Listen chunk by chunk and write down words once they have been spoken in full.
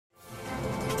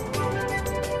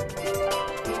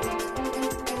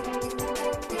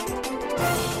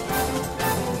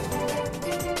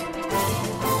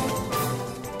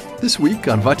This week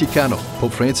on Vaticano,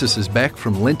 Pope Francis is back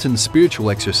from Lenten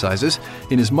spiritual exercises.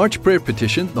 In his March prayer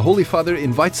petition, the Holy Father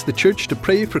invites the Church to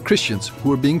pray for Christians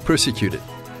who are being persecuted.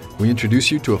 We introduce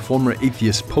you to a former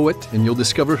atheist poet, and you'll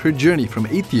discover her journey from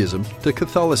atheism to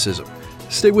Catholicism.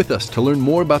 Stay with us to learn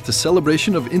more about the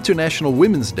celebration of International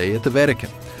Women's Day at the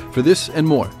Vatican. For this and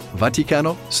more,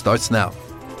 Vaticano starts now.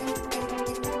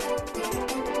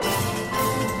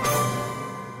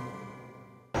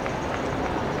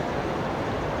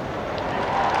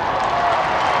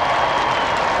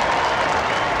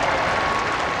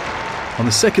 On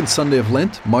the second Sunday of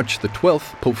Lent, March the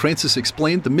 12th, Pope Francis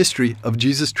explained the mystery of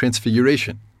Jesus'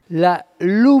 transfiguration. La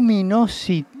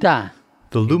luminosità.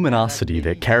 The luminosity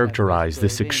that characterized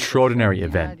this extraordinary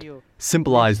event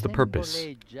symbolized the purpose,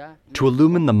 to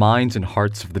illumine the minds and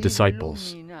hearts of the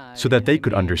disciples, so that they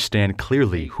could understand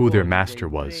clearly who their master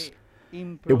was.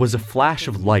 It was a flash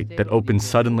of light that opened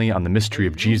suddenly on the mystery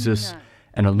of Jesus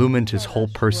and illumined his whole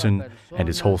person and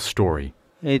his whole story.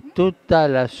 E tutta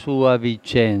la sua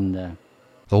vicenda.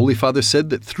 The Holy Father said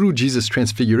that through Jesus'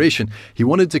 transfiguration, he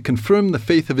wanted to confirm the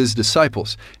faith of his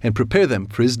disciples and prepare them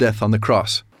for his death on the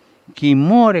cross. Chi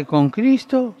muore con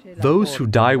Cristo, Those who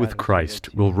die with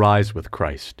Christ will rise with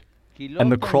Christ,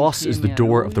 and the cross is the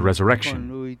door of the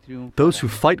resurrection. Those who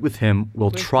fight with him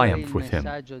will triumph with him.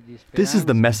 This is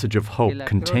the message of hope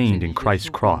contained in Christ's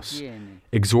cross,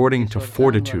 exhorting to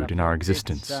fortitude in our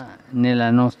existence.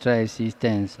 nella nostra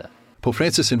esistenza. Pope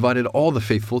Francis invited all the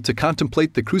faithful to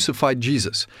contemplate the crucified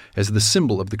Jesus as the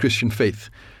symbol of the Christian faith.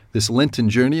 This Lenten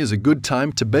journey is a good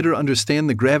time to better understand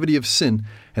the gravity of sin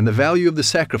and the value of the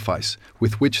sacrifice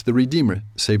with which the Redeemer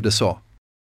saved us all.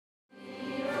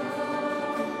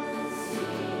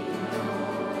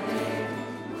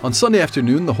 On Sunday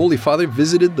afternoon, the Holy Father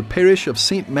visited the parish of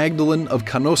St. Magdalene of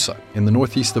Canossa in the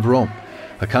northeast of Rome.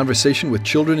 A conversation with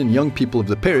children and young people of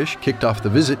the parish kicked off the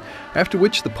visit, after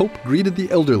which the Pope greeted the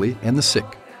elderly and the sick.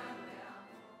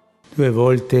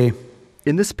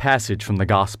 In this passage from the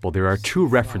Gospel, there are two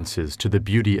references to the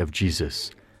beauty of Jesus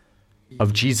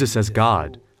as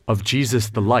God, of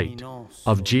Jesus the light,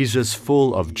 of Jesus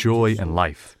full of joy and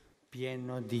life.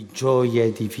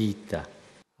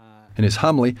 In his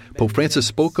homily, Pope Francis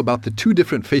spoke about the two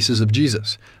different faces of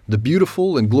Jesus, the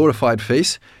beautiful and glorified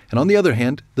face, and on the other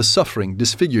hand, the suffering,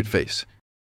 disfigured face.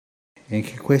 And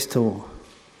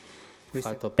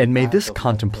may this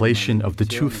contemplation of the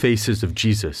two faces of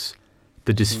Jesus,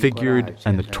 the disfigured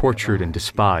and the tortured and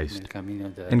despised,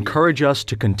 encourage us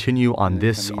to continue on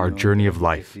this, our journey of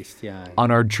life,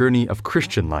 on our journey of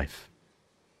Christian life.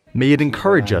 May it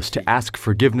encourage us to ask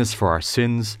forgiveness for our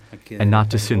sins and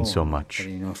not to sin so much.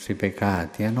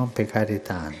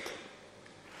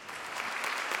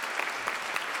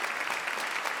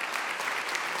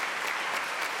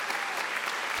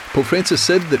 Pope Francis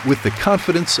said that with the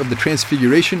confidence of the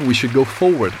Transfiguration, we should go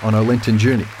forward on our Lenten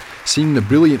journey, seeing the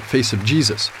brilliant face of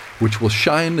Jesus, which will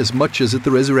shine as much as at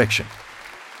the resurrection.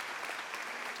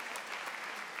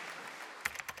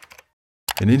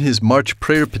 And in his March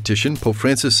prayer petition, Pope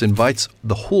Francis invites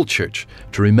the whole Church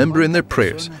to remember in their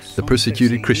prayers the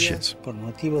persecuted Christians.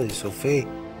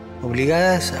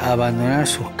 Obligadas a abandonar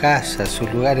sus casas, sus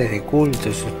lugares de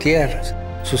culto, sus tierras,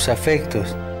 sus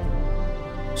afectos.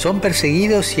 Son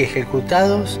perseguidos y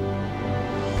ejecutados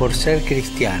por ser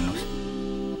cristianos,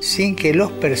 sin que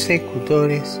los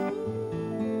persecutores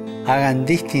hagan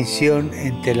distinción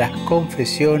entre las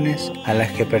confesiones a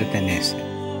las que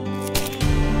pertenecen.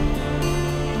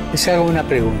 Les hago una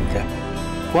pregunta.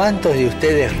 ¿Cuántos de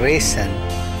ustedes rezan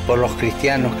por los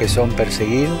cristianos que son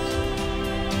perseguidos?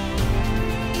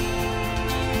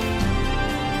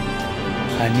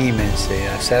 Anímense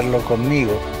a hacerlo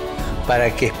conmigo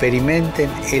para que experimenten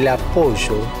el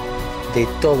apoyo de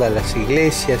todas las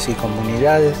iglesias y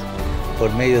comunidades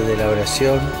por medio de la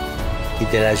oración y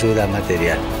de la ayuda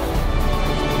material.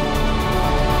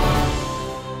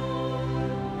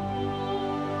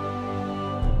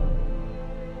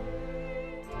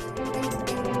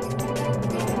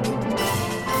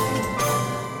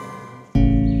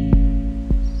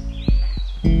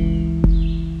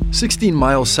 "16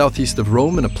 miles southeast of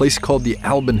Rome, in a place called the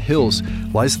Alban Hills,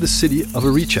 lies the city of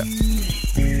Aricia.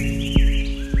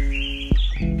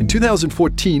 In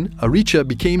 2014, Aricia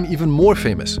became even more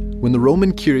famous when the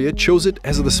Roman Curia chose it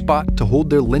as the spot to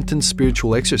hold their Lenten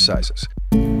spiritual exercises.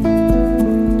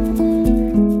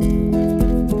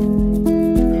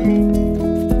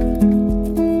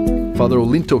 Father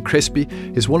Olinto Crespi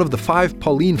is one of the 5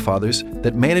 Pauline fathers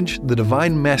that managed the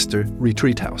Divine Master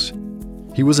retreat house.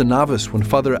 He was a novice when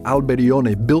Father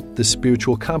Alberione built this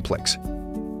spiritual complex.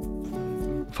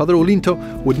 Father Olinto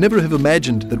would never have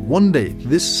imagined that one day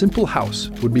this simple house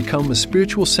would become a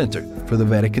spiritual center for the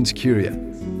Vatican's Curia.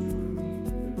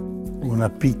 Una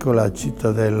piccola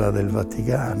cittadella del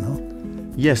Vaticano.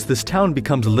 Yes, this town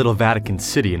becomes a little Vatican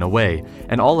City in a way,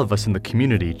 and all of us in the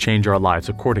community change our lives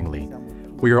accordingly.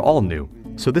 We are all new,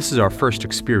 so this is our first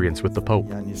experience with the Pope.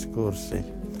 Gli anni scorsi,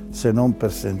 se non per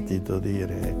sentito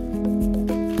dire.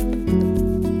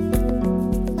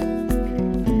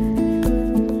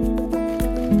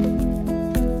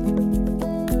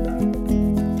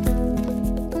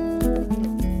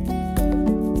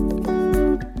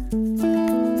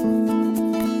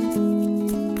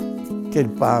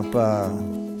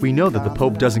 We know that the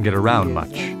Pope doesn't get around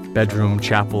much. Bedroom,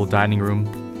 chapel, dining room.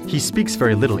 He speaks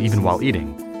very little even while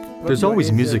eating. There's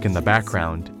always music in the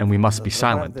background, and we must be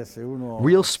silent.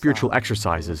 Real spiritual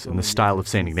exercises in the style of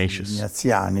St. Ignatius.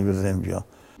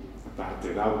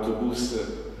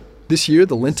 This year,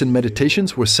 the Lenten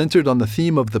meditations were centered on the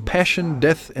theme of the passion,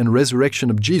 death, and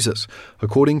resurrection of Jesus,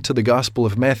 according to the Gospel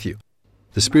of Matthew.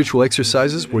 The spiritual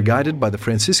exercises were guided by the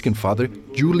Franciscan Father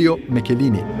Giulio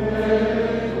Michelini.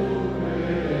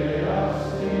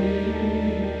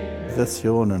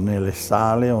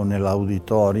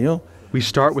 We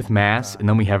start with Mass, and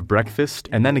then we have breakfast,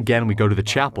 and then again we go to the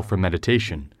chapel for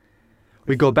meditation.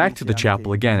 We go back to the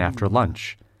chapel again after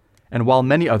lunch. And while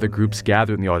many other groups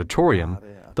gather in the auditorium,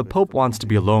 the Pope wants to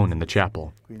be alone in the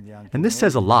chapel. And this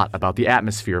says a lot about the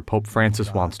atmosphere Pope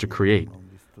Francis wants to create.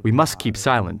 We must keep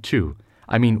silent, too.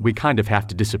 I mean, we kind of have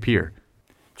to disappear.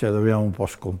 Signore,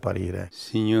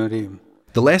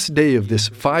 The last day of this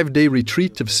 5-day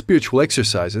retreat of spiritual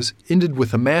exercises ended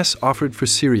with a Mass offered for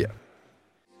Syria.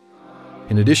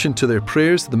 In addition to their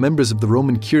prayers, the members of the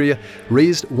Roman Curia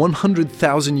raised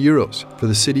 100,000 euros for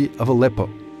the city of Aleppo.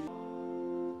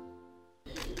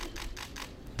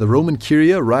 The Roman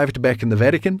Curia arrived back in the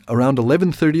Vatican around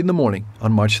 11:30 in the morning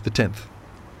on March the 10th.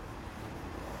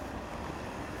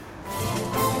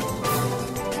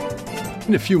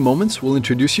 In a few moments, we'll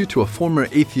introduce you to a former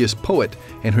atheist poet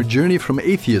and her journey from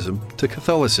atheism to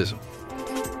Catholicism.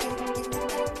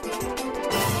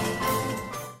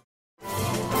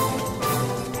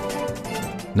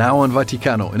 Now on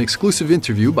Vaticano, an exclusive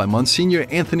interview by Monsignor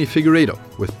Anthony Figueiredo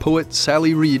with poet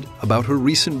Sally Reed about her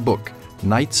recent book,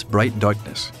 Night's Bright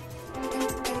Darkness.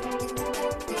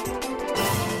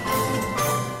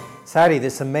 Sally,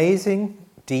 this amazing,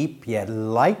 deep yet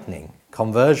lightning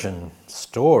conversion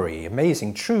story,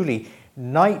 amazing, truly,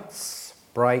 Night's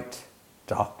Bright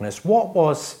Darkness. What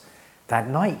was that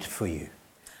night for you?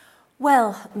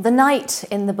 Well, the night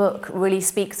in the book really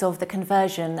speaks of the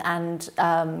conversion and,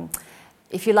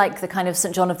 if you like, the kind of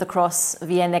St. John of the Cross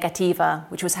via negativa,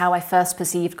 which was how I first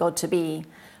perceived God to be.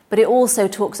 But it also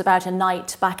talks about a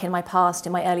night back in my past,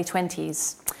 in my early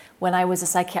 20s, when I was a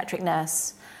psychiatric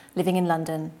nurse living in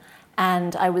London.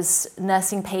 And I was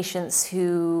nursing patients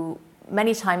who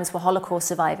many times were Holocaust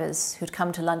survivors who'd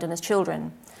come to London as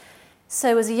children.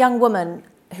 So as a young woman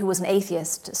who was an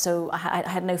atheist, so I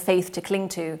had no faith to cling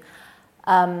to,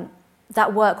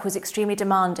 that work was extremely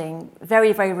demanding,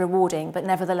 very, very rewarding, but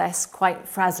nevertheless quite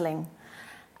frazzling.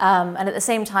 And at the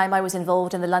same time, I was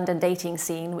involved in the London dating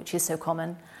scene, which is so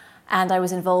common, and I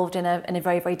was involved in a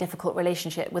very, very difficult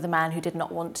relationship with a man who did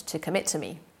not want to commit to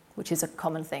me, which is a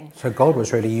common thing. So God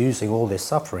was really using all this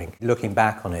suffering. Looking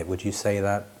back on it, would you say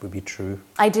that would be true?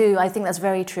 I do. I think that's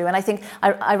very true. And I think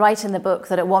I write in the book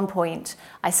that at one point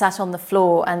I sat on the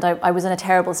floor and I was in a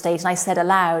terrible state and I said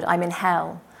aloud, I'm in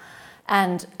hell.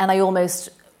 And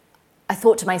I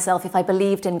thought to myself, if I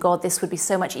believed in God, this would be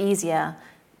so much easier.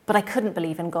 But I couldn't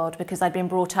believe in God because I'd been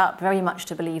brought up very much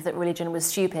to believe that religion was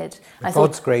stupid.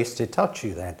 God's grace did touch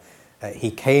you then.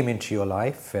 He came into your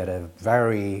life at a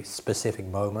very specific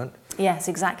moment. Yes,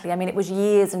 exactly. I mean, it was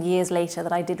years and years later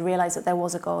that I did realise that there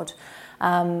was a God,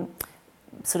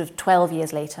 sort of 12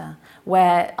 years later,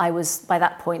 where I was, by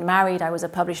that point, married. I was a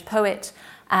published poet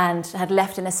and had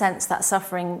left, in a sense, that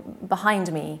suffering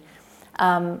behind me.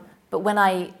 But when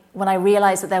I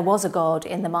realised that there was a God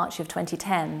in the March of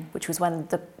 2010, which was when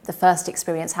the first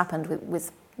experience happened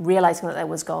with realising that there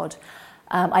was God,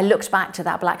 I looked back to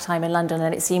that black time in London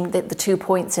and it seemed that the 2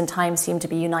 points in time seemed to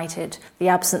be united. The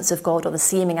absence of God, or the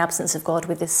seeming absence of God,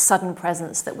 with this sudden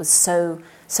presence that was so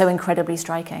incredibly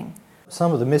striking.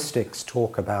 Some of the mystics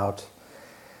talk about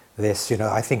this,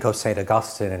 I think of St.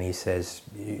 Augustine, and he says,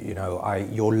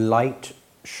 your light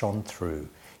shone through.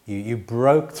 You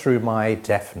broke through my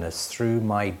deafness, through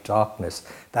my darkness.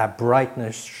 That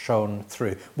brightness shone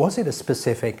through. Was it a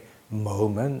specific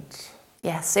moment?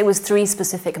 Yes, it was 3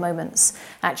 specific moments,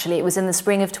 actually. It was in the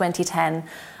spring of 2010,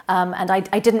 and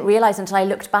I didn't realise until I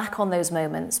looked back on those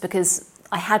moments, because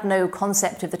I had no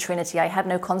concept of the Trinity, I had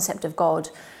no concept of God,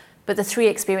 but the three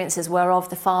experiences were of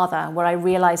the Father, where I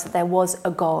realised that there was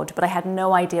a God, but I had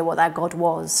no idea what that God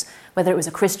was, whether it was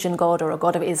a Christian God or a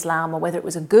God of Islam, or whether it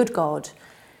was a good God.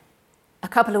 A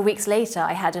couple of weeks later,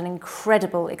 I had an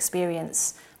incredible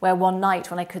experience where one night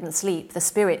when I couldn't sleep, the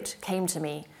Spirit came to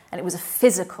me, and it was a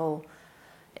physical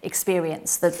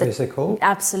experience. Physical?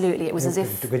 Absolutely. It was as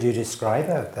if... Could you describe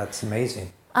that? That's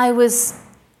amazing. I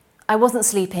wasn't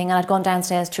sleeping, and I'd gone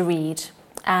downstairs to read,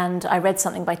 and I read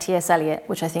something by T.S. Eliot,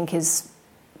 which I think is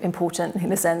important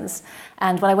in a sense.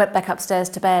 And when I went back upstairs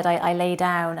to bed, I lay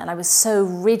down, and I was so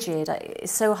rigid.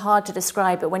 It's so hard to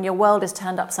describe, but when your world is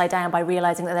turned upside down by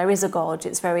realising that there is a God,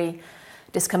 it's very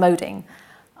discommoding.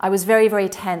 I was very, very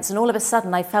tense, and all of a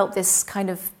sudden I felt this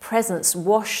kind of presence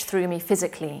wash through me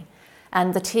physically,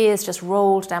 and the tears just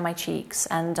rolled down my cheeks,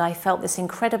 and I felt this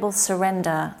incredible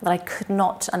surrender that I could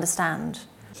not understand.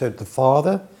 So the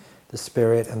Father, the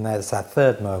Spirit, and there's that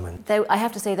third moment. I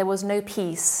have to say there was no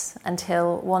peace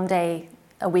until one day,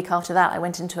 a week after that, I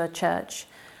went into a church,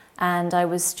 and I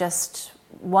was just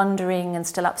wondering and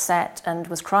still upset and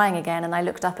was crying again, and I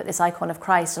looked up at this icon of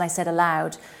Christ and I said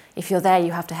aloud, "If you're there,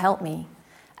 you have to help me."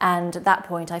 And at that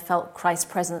point I felt Christ's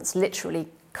presence literally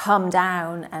come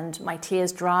down, and my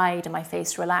tears dried and my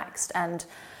face relaxed, and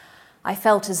I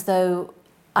felt as though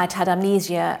I'd had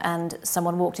amnesia and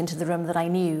someone walked into the room that I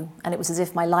knew, and it was as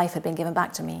if my life had been given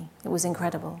back to me. It was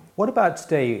incredible. What about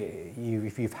today?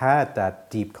 If you've had that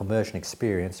deep conversion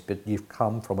experience, but you've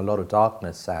come from a lot of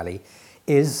darkness, Sally,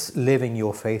 is living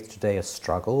your faith today a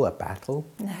struggle, a battle?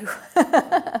 No.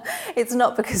 It's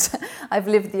not, because I've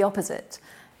lived the opposite,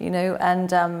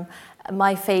 and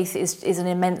my faith is an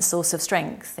immense source of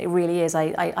strength. It really is.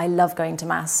 I love going to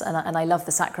Mass, and I love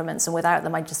the sacraments, and without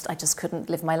them I just couldn't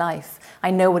live my life.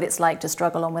 I know what it's like to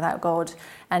struggle on without God,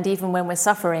 and even when we're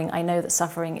suffering, I know that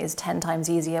suffering is 10 times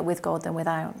easier with God than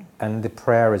without. And the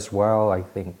prayer as well, I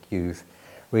think you've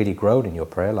really grown in your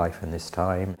prayer life in this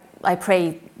time. I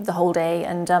pray the whole day,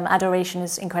 and adoration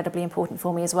is incredibly important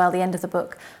for me as well. At the end of the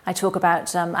book, I talk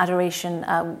about adoration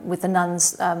with the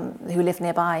nuns who live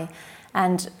nearby,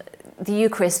 and the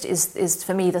Eucharist is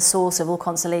for me the source of all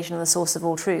consolation and the source of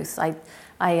all truth. I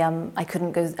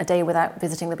couldn't go a day without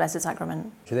visiting the Blessed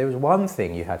Sacrament. So there was one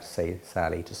thing you had to say,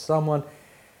 Sally, to someone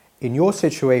in your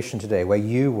situation today, where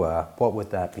you were, what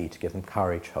would that be to give them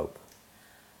courage, hope?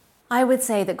 I would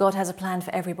say that God has a plan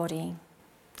for everybody.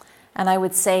 And I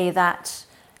would say that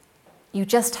you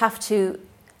just have to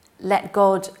let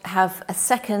God have a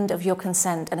second of your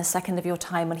consent and a second of your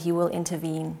time, and he will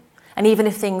intervene. And even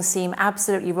if things seem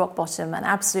absolutely rock bottom and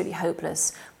absolutely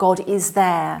hopeless, God is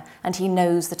there, and he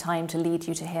knows the time to lead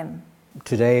you to him.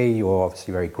 Today you're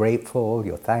obviously very grateful,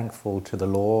 you're thankful to the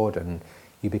Lord, and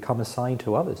you become a sign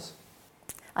to others.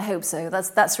 I hope so.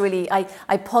 That's really, I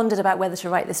pondered about whether to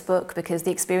write this book, because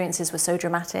the experiences were so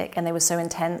dramatic and they were so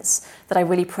intense that I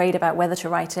really prayed about whether to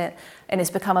write it. And it's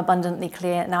become abundantly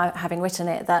clear now, having written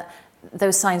it, that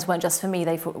those signs weren't just for me,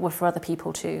 they were for other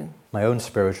people too. My own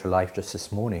spiritual life just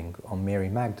this morning on Mary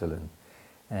Magdalene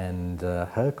and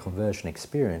her conversion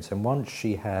experience. And once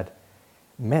she had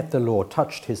met the Lord,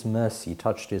 touched his mercy,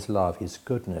 touched his love, his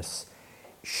goodness,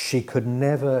 she could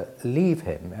never leave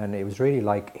him, and it was really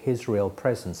like his real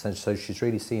presence, and so she's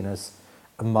really seen as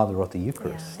a mother of the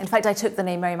Eucharist. Yeah. In fact, I took the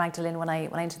name Mary Magdalene when I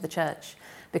entered the church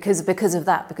because of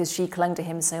that, because she clung to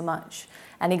him so much.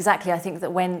 And exactly, I think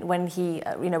that when he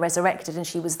resurrected and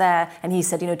she was there, and he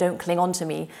said, don't cling on to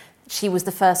me, she was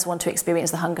the first one to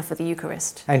experience the hunger for the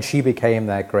Eucharist. And she became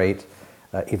that great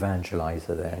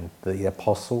evangelizer then, the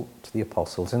apostle to the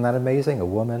apostles. Isn't that amazing? A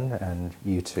woman, and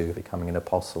you too, becoming an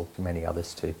apostle to many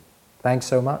others too. Thanks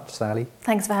so much, Sally.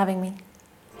 Thanks for having me.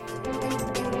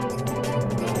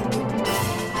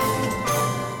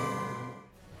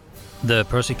 The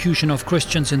persecution of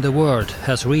Christians in the world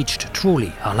has reached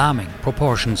truly alarming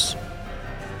proportions.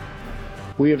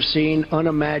 We have seen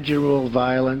unimaginable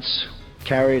violence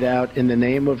carried out in the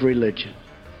name of religion.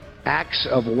 Acts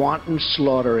of wanton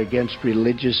slaughter against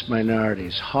religious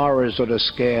minorities, horrors on a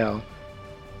scale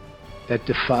that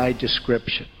defy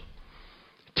description.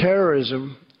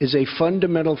 Terrorism is a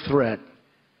fundamental threat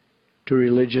to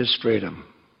religious freedom.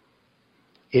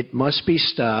 It must be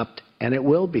stopped, and it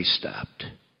will be stopped.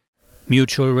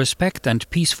 Mutual respect and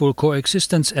peaceful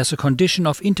coexistence as a condition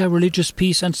of interreligious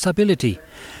peace and stability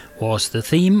was the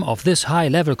theme of this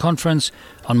high-level conference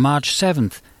on March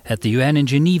 7th at the UN in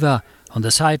Geneva, on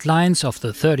the sidelines of the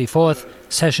 34th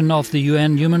session of the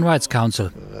UN Human Rights Council.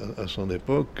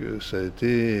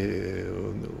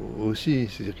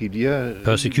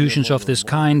 Persecutions of this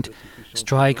kind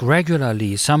strike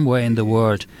regularly somewhere in the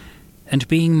world, and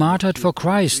being martyred for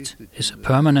Christ is a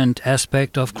permanent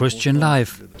aspect of Christian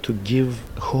life. To give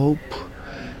hope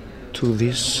to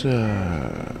this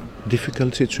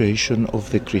difficult situation of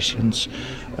the Christians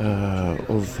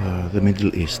of the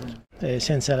Middle East.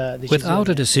 Without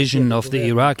a decision of the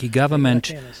Iraqi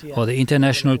government or the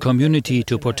international community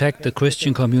to protect the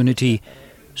Christian community,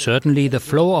 certainly the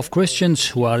flow of Christians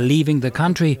who are leaving the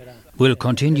country will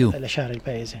continue.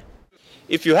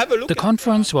 The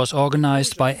conference was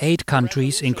organized by 8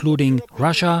 countries, including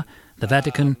Russia, the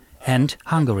Vatican, and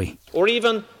Hungary. Or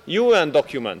even UN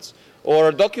documents,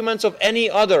 or documents of any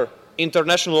other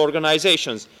international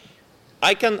organizations.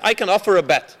 I can offer a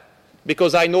bet,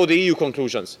 because I know the EU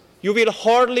conclusions. You will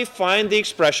hardly find the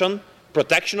expression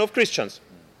protection of Christians.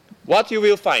 What you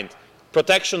will find?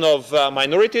 Protection of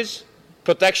minorities,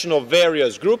 protection of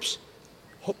various groups,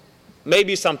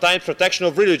 maybe sometimes protection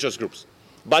of religious groups.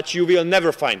 But you will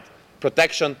never find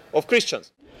protection of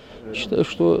Christians.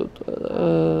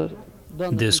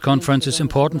 This conference is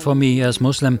important for me as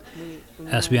Muslim,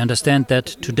 as we understand that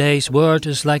today's world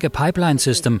is like a pipeline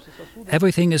system.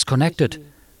 Everything is connected.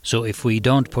 So if we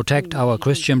don't protect our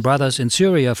Christian brothers in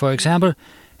Syria, for example,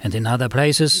 and in other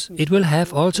places, it will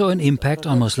have also an impact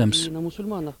on Muslims.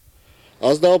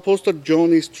 As the Apostle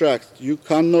John instructs, you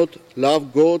cannot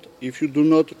love God if you do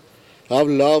not have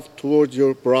love towards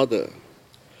your brother.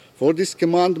 For this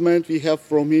commandment we have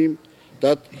from him,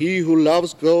 that he who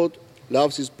loves God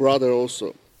loves his brother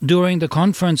also. During the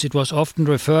conference, it was often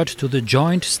referred to the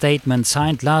joint statement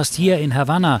signed last year in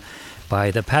Havana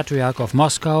by the Patriarch of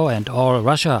Moscow and all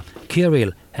Russia,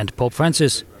 Kirill, and Pope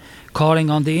Francis, calling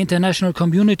on the international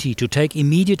community to take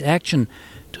immediate action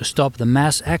to stop the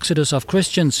mass exodus of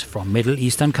Christians from Middle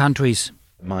Eastern countries.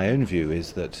 My own view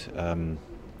is that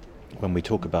when we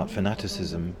talk about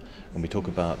fanaticism, when we talk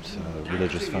about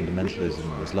religious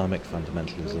fundamentalism, Islamic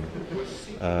fundamentalism,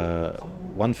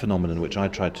 one phenomenon which I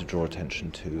tried to draw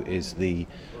attention to is the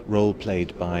role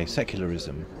played by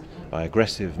secularism, by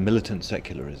aggressive militant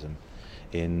secularism,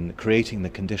 in creating the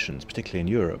conditions, particularly in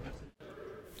Europe.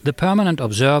 The permanent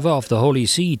observer of the Holy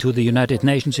See to the United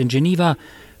Nations in Geneva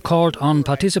called on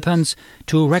participants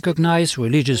to recognize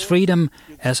religious freedom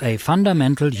as a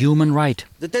fundamental human right.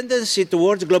 The tendency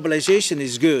towards globalization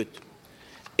is good.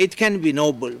 It can be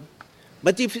noble.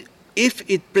 But if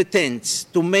it pretends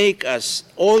to make us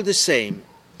all the same,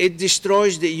 it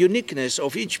destroys the uniqueness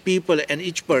of each people and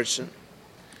each person.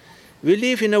 We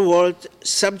live in a world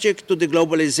subject to the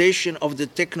globalization of the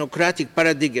technocratic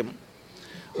paradigm,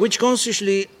 which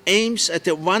consciously aims at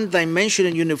a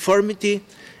one-dimensional uniformity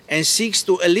and seeks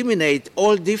to eliminate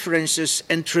all differences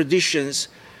and traditions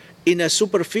in a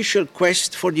superficial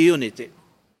quest for the unity.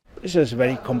 This is a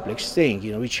very complex thing,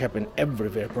 which happens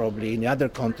everywhere, probably in other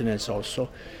continents also.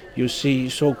 You see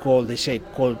so-called, they say,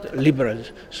 called liberal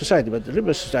society, but the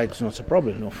liberal society is not a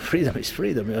problem. No, freedom is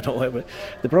freedom,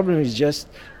 The problem is just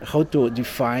how to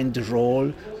define the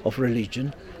role of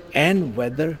religion and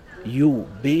whether you,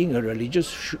 being a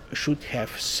religious, should have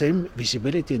same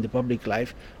visibility in the public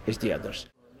life as the others.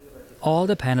 All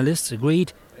the panelists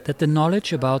agreed that the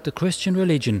knowledge about the Christian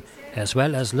religion, as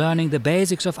well as learning the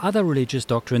basics of other religious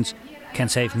doctrines, can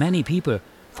save many people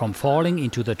from falling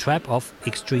into the trap of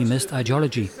extremist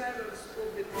ideology.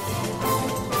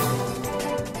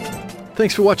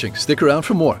 Thanks for watching. Stick around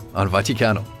for more on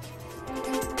Vaticano.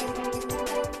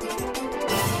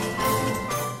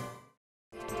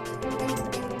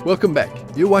 Welcome back.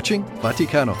 You're watching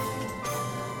Vaticano.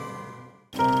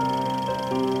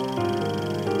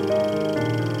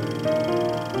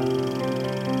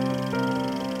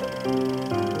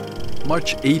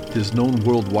 March 8th is known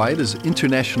worldwide as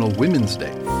International Women's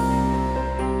Day.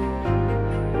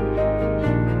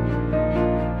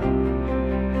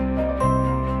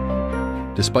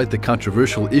 Despite the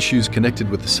controversial issues connected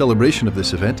with the celebration of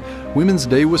this event, Women's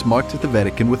Day was marked at the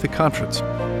Vatican with a conference.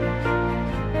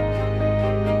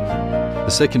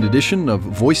 The second edition of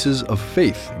Voices of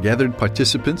Faith gathered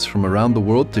participants from around the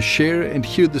world to share and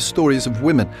hear the stories of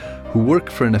women who work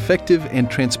for an effective and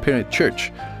transparent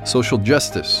church, social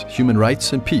justice, human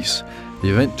rights, and peace. The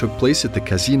event took place at the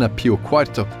Casina Pio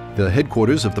IV, the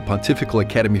headquarters of the Pontifical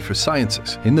Academy for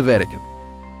Sciences in the Vatican.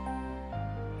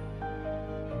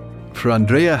 For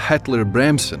Andrea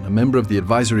Hattler-Bramson, a member of the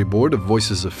advisory board of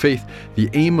Voices of Faith, the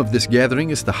aim of this gathering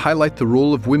is to highlight the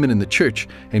role of women in the church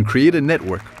and create a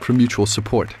network for mutual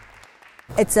support.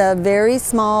 It's a very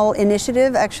small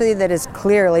initiative, actually, that is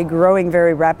clearly growing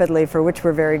very rapidly, for which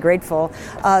we're very grateful.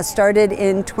 Started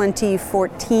in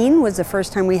 2014 was the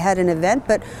first time we had an event,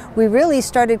 but we really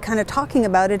started kind of talking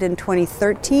about it in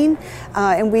 2013,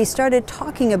 and we started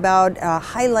talking about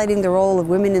highlighting the role of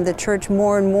women in the church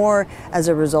more and more as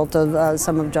a result of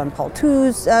some of John Paul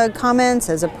II's comments,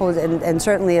 and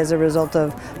certainly as a result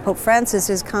of Pope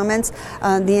Francis's comments.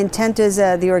 The intent is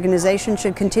the organization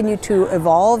should continue to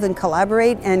evolve and collaborate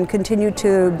and continue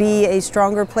to be a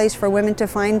stronger place for women to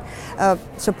find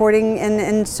supporting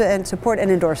and support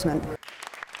and endorsement.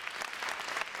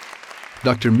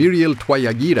 Dr. Muriel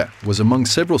Twayagira was among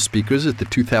several speakers at the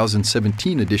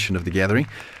 2017 edition of the gathering.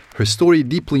 Her story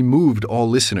deeply moved all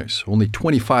listeners. Only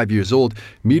 25 years old,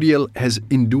 Muriel has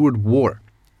endured war,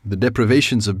 the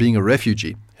deprivations of being a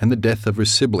refugee, and the death of her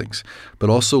siblings, but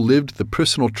also lived the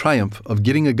personal triumph of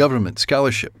getting a government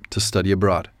scholarship to study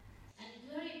abroad.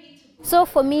 So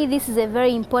for me, this is a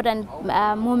very important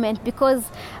moment because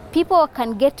people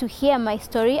can get to hear my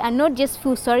story and not just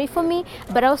feel sorry for me,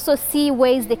 but also see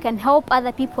ways they can help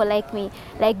other people like me,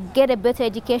 like get a better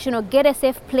education or get a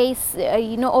safe place,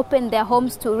 open their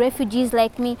homes to refugees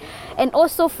like me. And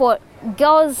also for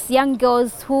girls, young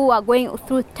girls who are going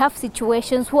through tough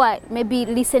situations, who are maybe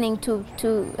listening to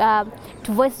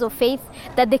voices of faith,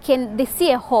 that they see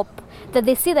a hope, that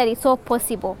they see that it's all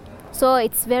possible. So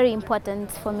it's very important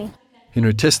for me. In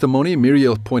her testimony,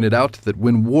 Muriel pointed out that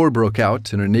when war broke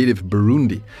out in her native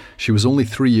Burundi, she was only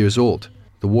 3 years old.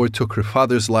 The war took her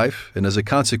father's life, and as a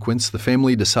consequence, the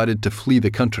family decided to flee the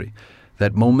country.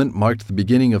 That moment marked the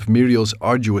beginning of Muriel's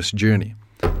arduous journey.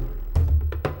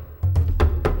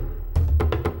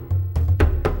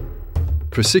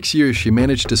 For 6 years, she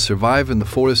managed to survive in the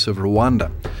forests of Rwanda,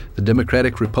 the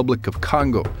Democratic Republic of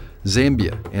Congo,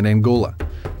 Zambia, and Angola,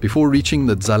 before reaching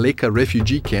the Dzaleka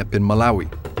refugee camp in Malawi.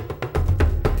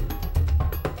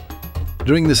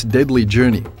 During this deadly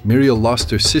journey, Muriel lost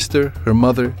her sister, her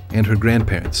mother, and her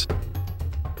grandparents.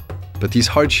 But these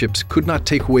hardships could not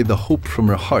take away the hope from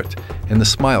her heart and the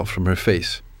smile from her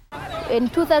face. In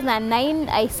 2009,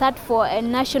 I sat for a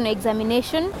national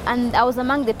examination, and I was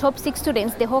among the top 6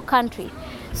 students, the whole country.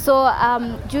 So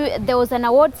there was an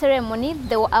award ceremony.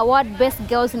 They award best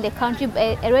girls in the country,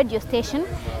 a radio station.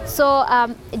 So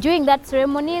during that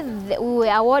ceremony, we were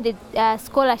awarded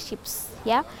scholarships.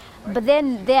 Yeah. But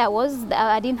then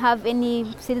I didn't have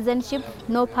any citizenship,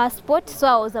 no passport, so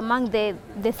I was among the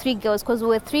 3 girls, because we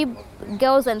were 3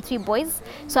 girls and 3 boys,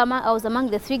 so I was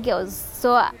among the 3 girls.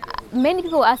 So many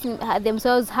people were asking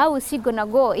themselves, how is she gonna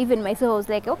go? Even myself was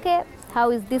like, okay,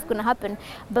 how is this gonna happen?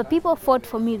 But people fought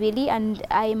for me really, and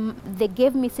they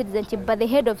gave me citizenship, but the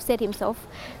head of state himself,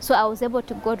 so I was able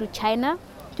to go to China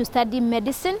to study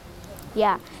medicine,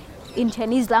 in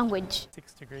Chinese language.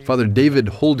 Father David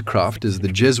Holdcroft is the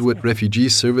Jesuit Refugee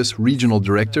Service Regional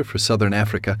Director for Southern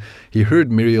Africa. He heard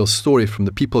Muriel's story from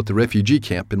the people at the refugee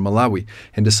camp in Malawi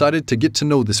and decided to get to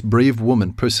know this brave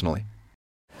woman personally.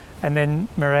 And then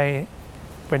Mireille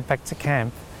went back to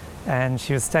camp, and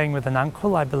she was staying with an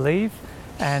uncle, I believe,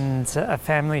 and a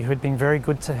family who had been very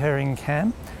good to her in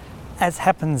camp, as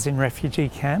happens in refugee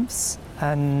camps.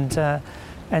 And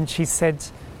she said,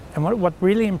 and what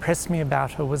really impressed me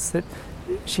about her was that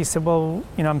she said, well,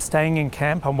 I'm staying in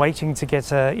camp, I'm waiting to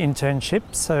get an internship,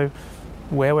 so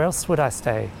where else would I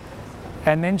stay?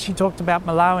 And then she talked about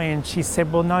Malawi, and she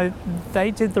said, well, no,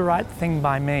 they did the right thing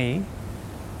by me,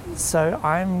 so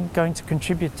I'm going to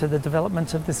contribute to the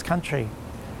development of this country.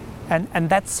 And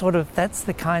that's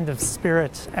the kind of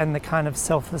spirit and the kind of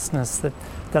selflessness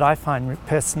that I find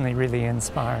personally really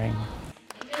inspiring.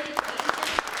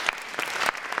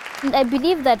 And I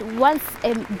believe that once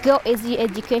a girl is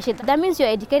educated, that means you're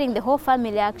educating the whole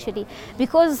family actually,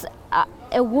 because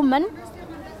a woman,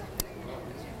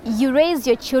 you raise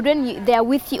your children, they are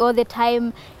with you all the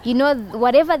time,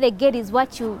 whatever they get is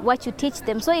what you teach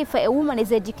them. So if a woman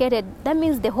is educated, that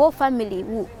means the whole family,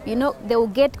 they will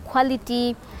get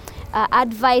quality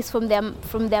advice from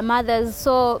their mothers.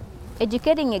 So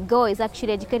educating a girl is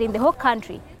actually educating the whole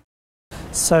country.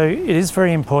 So it is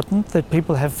very important that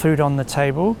people have food on the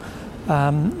table,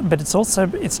 but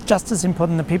it's just as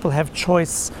important that people have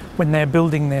choice when they're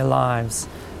building their lives.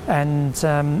 And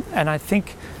I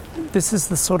think this is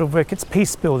the sort of work, it's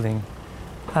peace building,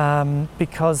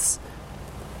 because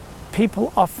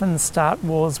people often start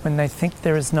wars when they think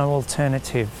there is no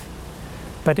alternative.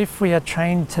 But if we are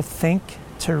trained to think,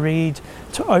 to read,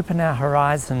 to open our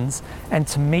horizons and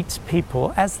to meet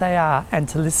people as they are and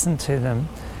to listen to them,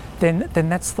 then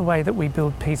that's the way that we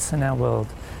build peace in our world.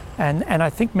 And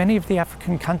I think many of the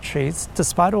African countries,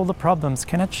 despite all the problems,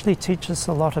 can actually teach us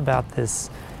a lot about this.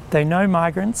 They know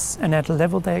migrants, and at a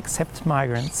level they accept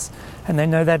migrants, and they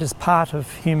know that is part of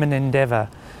human endeavour.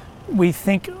 We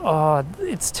think, oh,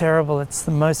 it's terrible, it's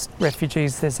the most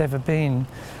refugees there's ever been.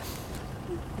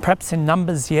 Perhaps in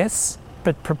numbers, yes,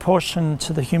 but proportion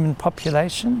to the human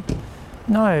population?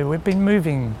 No, we've been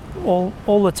moving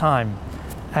all the time.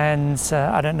 And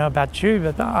I don't know about you,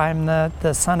 but I'm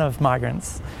the son of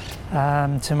migrants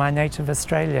to my native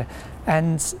Australia.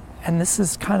 And this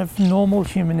is kind of normal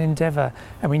human endeavour,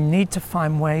 and we need to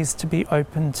find ways to be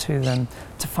open to them,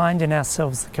 to find in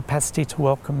ourselves the capacity to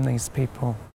welcome these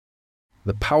people.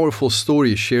 The powerful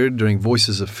stories shared during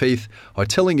Voices of Faith are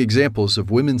telling examples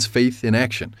of women's faith in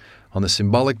action. On the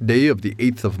symbolic day of the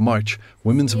 8th of March,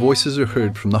 women's voices are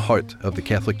heard from the heart of the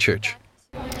Catholic Church.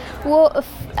 Well,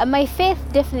 my faith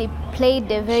definitely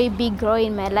played a very big role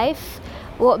in my life.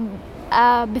 Well,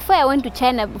 before I went to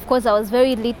China, of course, I was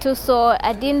very little, so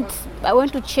I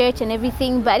went to church and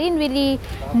everything, but I didn't really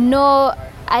know,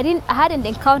 I hadn't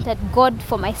encountered God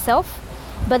for myself.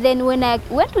 But then when I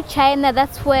went to China,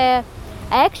 that's where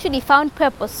I actually found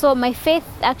purpose. So my faith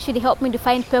actually helped me to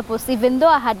find purpose, even though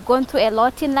I had gone through a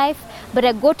lot in life. But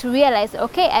I got to realize,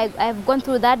 okay, I've gone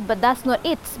through that, but that's not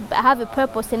it. I have a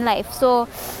purpose in life. So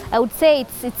I would say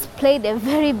it's played a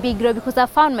very big role because I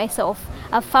found myself.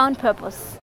 I found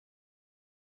purpose.